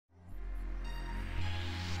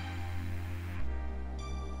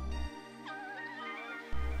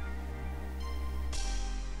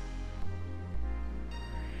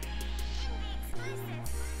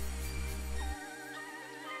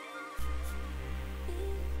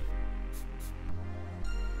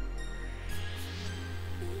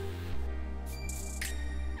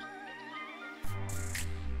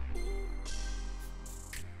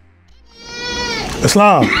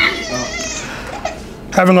Islam.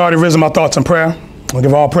 Having already risen my thoughts in prayer, I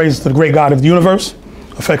give all praise to the great God of the universe,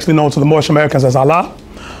 affectionately known to the Moorish-Americans as Allah.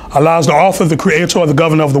 Allah is the author, the creator, the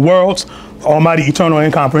governor of the worlds, the almighty, eternal, and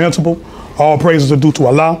incomprehensible. All praises are due to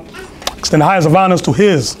Allah. Extend the highest of honors to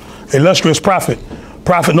his illustrious prophet,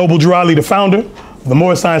 Prophet Noble Drew Ali, the founder of the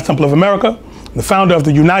Moorish Science Temple of America, the founder of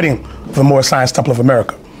the Uniting of the Moorish Science Temple of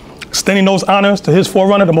America. Extending those honors to his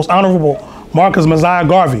forerunner, the most honorable Marcus Messiah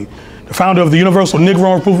Garvey, the founder of the Universal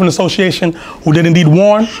Negro Improvement Association, who did indeed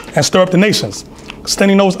warn and stir up the nations.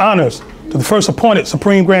 Extending those honors to the first appointed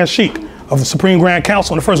Supreme Grand Sheikh of the Supreme Grand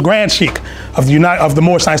Council and the first Grand Sheikh of the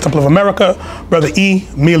Moorish Science Temple of America, Brother E.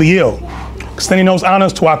 Mealy Ill. Extending those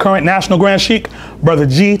honors to our current National Grand Sheikh, Brother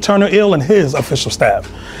G. Turner Ill and his official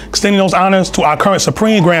staff. Extending those honors to our current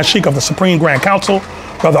Supreme Grand Sheikh of the Supreme Grand Council,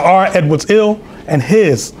 Brother R. Edwards Ill and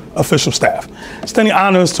his official staff. Extending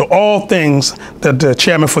honors to all things that the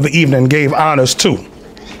chairman for the evening gave honors to.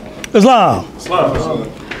 Islam.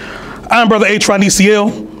 I'm Brother H. Ranisi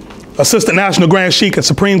Ill, Assistant National Grand Sheikh and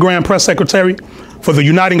Supreme Grand Press Secretary for the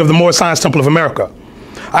Uniting of the Moorish Science Temple of America.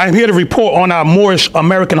 I am here to report on our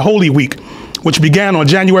Moorish-American Holy Week, which began on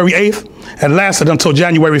January 8th and lasted until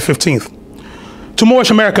January 15th. To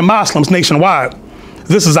Moorish-American Muslims nationwide,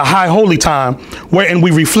 this is a high holy time wherein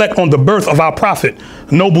we reflect on the birth of our prophet,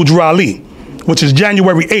 Noble Drew Ali, which is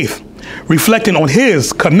January 8th, reflecting on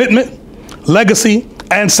his commitment, legacy,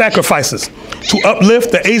 and sacrifices to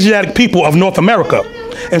uplift the Asiatic people of North America,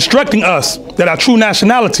 instructing us that our true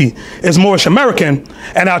nationality is Moorish-American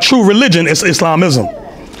and our true religion is Islamism.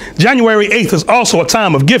 January 8th is also a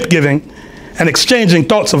time of gift giving and exchanging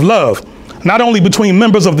thoughts of love, not only between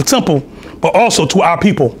members of the temple, but also to our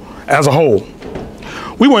people as a whole.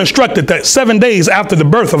 We were instructed that 7 days after the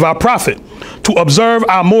birth of our prophet to observe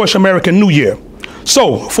our Moorish-American New Year.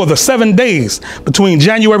 So for the 7 days between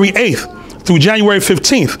January 8th through January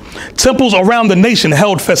 15th, temples around the nation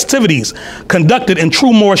held festivities conducted in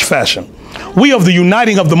true Moorish fashion. We of the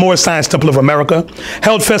Uniting of the Moorish Science Temple of America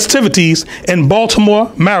held festivities in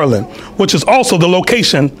Baltimore, Maryland, which is also the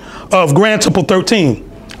location of Grand Temple 13,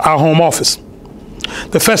 our home office.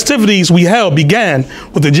 The festivities we held began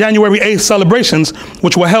with the January 8th celebrations,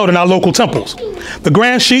 which were held in our local temples. The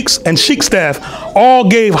Grand Sheiks and Sheikh staff all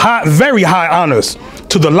gave very high honors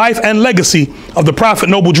to the life and legacy of the Prophet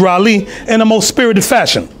Noble Drew Ali in a most spirited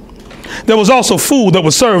fashion. There was also food that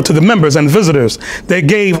was served to the members and visitors that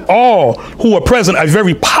gave all who were present a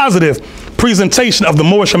very positive presentation of the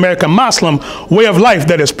Moorish-American Muslim way of life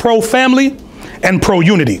that is pro-family and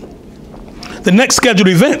pro-unity. The next scheduled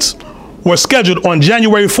events were scheduled on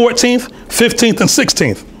January 14th, 15th, and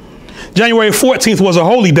 16th. January 14th was a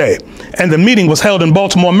holy day, and the meeting was held in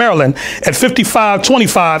Baltimore, Maryland at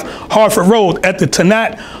 5525 Hartford Road at the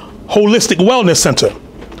Tanat Holistic Wellness Center.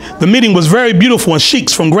 The meeting was very beautiful, and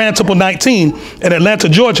sheiks from Grand Temple 19 in Atlanta,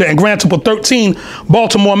 Georgia, and Grand Temple 13,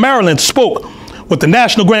 Baltimore, Maryland, spoke with the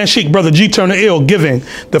National Grand Sheikh, Brother G. Turner Ill, giving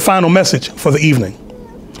the final message for the evening.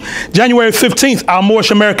 January 15th, our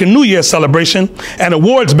Moorish-American New Year celebration and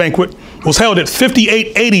awards banquet was held at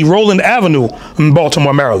 5880 Roland Avenue in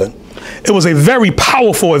Baltimore, Maryland. It was a very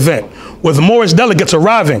powerful event with Moorish delegates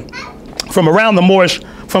arriving from around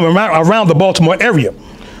the Baltimore area,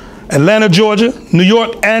 Atlanta, Georgia, New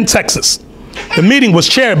York, and Texas. The meeting was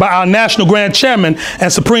chaired by our National Grand Chairman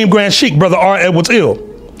and Supreme Grand Sheikh, Brother R. Edwards Ill.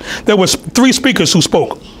 There were 3 speakers who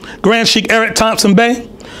spoke: Grand Sheikh Eric Thompson Bey,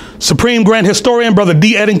 Supreme Grand Historian, Brother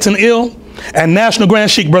D. Eddington Ill, and National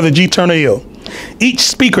Grand Sheikh, Brother G. Turner Ill. Each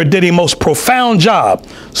speaker did a most profound job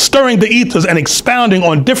stirring the ethers and expounding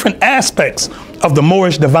on different aspects of the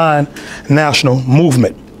Moorish Divine National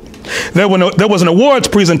Movement. There was an awards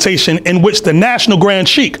presentation in which the National Grand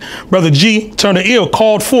Sheikh, Brother G. Turner Ill,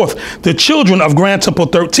 called forth the children of Grand Temple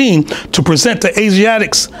 13 to present to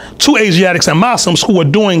Asiatics and Muslims who were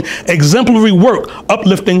doing exemplary work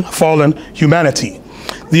uplifting fallen humanity.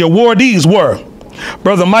 The awardees were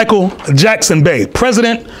Brother Michael Jackson Bey,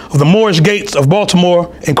 President of the Moorish Gates of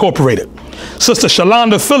Baltimore, Incorporated. Sister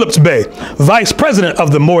Shalonda Phillips Bey, Vice President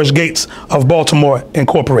of the Moorish Gates of Baltimore,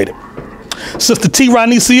 Incorporated. Sister T.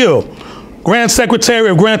 Ranisi Ill, Grand Secretary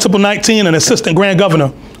of Grand Temple 19 and Assistant Grand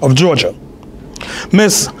Governor of Georgia.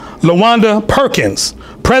 Miss LaWanda Perkins,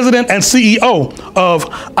 President and CEO of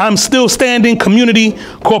I'm Still Standing Community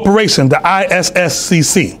Corporation, the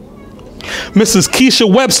ISSCC. Mrs. Keisha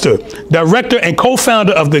Webster, Director and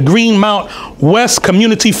Co-Founder of the Greenmount West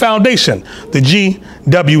Community Foundation, the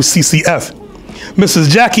GWCCF.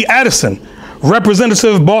 Mrs. Jackie Addison,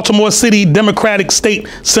 Representative, Baltimore City Democratic State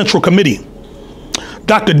Central Committee.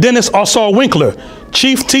 Dr. Dennis Ossaw Winkler,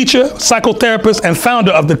 Chief Teacher, Psychotherapist, and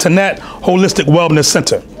founder of the Tanat Holistic Wellness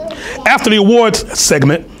Center. After the awards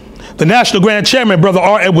segment, the National Grand Chairman, Brother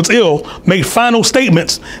R. Edwards Ill, made final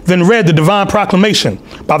statements, then read the divine proclamation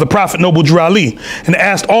by the Prophet Noble Drew Ali and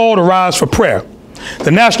asked all to rise for prayer.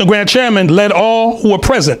 The National Grand Chairman led all who were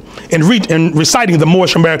present in reciting the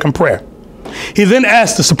Moorish-American prayer. He then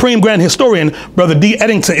asked the Supreme Grand Historian, Brother D.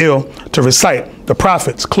 Eddington Ill, to recite the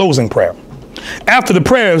Prophet's closing prayer. After the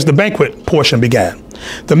prayers, the banquet portion began.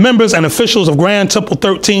 The members and officials of Grand Temple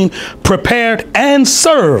 13 prepared and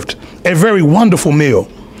served a very wonderful meal.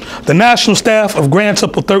 The national staff of Grand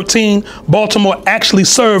Temple 13, Baltimore, actually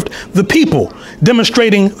served the people,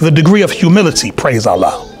 demonstrating the degree of humility, praise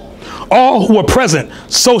Allah. All who were present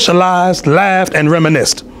socialized, laughed, and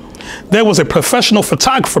reminisced. There was a professional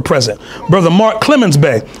photographer present, Brother Mark Clemens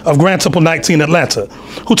Bey of Grand Temple 19, Atlanta,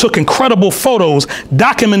 who took incredible photos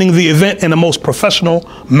documenting the event in the most professional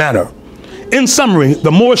manner. In summary,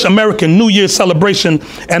 the Moorish-American New Year's celebration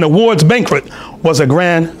and awards banquet was a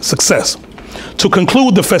grand success. To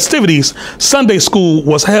conclude the festivities, Sunday school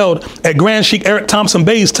was held at Grand Sheikh Eric Thompson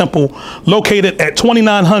Bey's temple, located at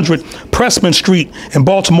 2900 Pressman Street in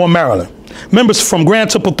Baltimore, Maryland. Members from Grand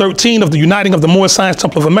Temple 13 of the Uniting of the Moorish Science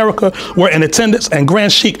Temple of America were in attendance, and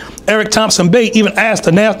Grand Sheikh Eric Thompson Bey even asked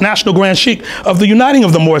the National Grand Sheikh of the Uniting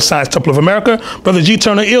of the Moorish Science Temple of America, Brother G.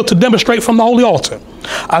 Turner Ill, to demonstrate from the Holy Altar.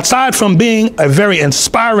 Aside from being a very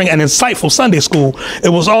inspiring and insightful Sunday school, it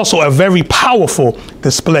was also a very powerful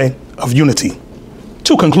display of unity.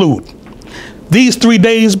 To conclude, these 3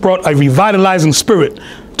 days brought a revitalizing spirit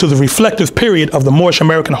to the reflective period of the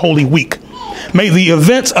Moorish-American Holy Week. May the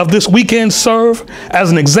events of this weekend serve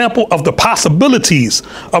as an example of the possibilities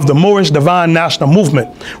of the Moorish Divine National Movement,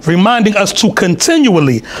 reminding us to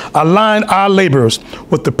continually align our labors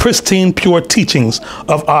with the pristine, pure teachings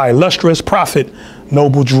of our illustrious Prophet,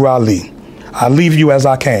 Noble Drew Ali. I leave you as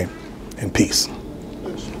I came, in peace.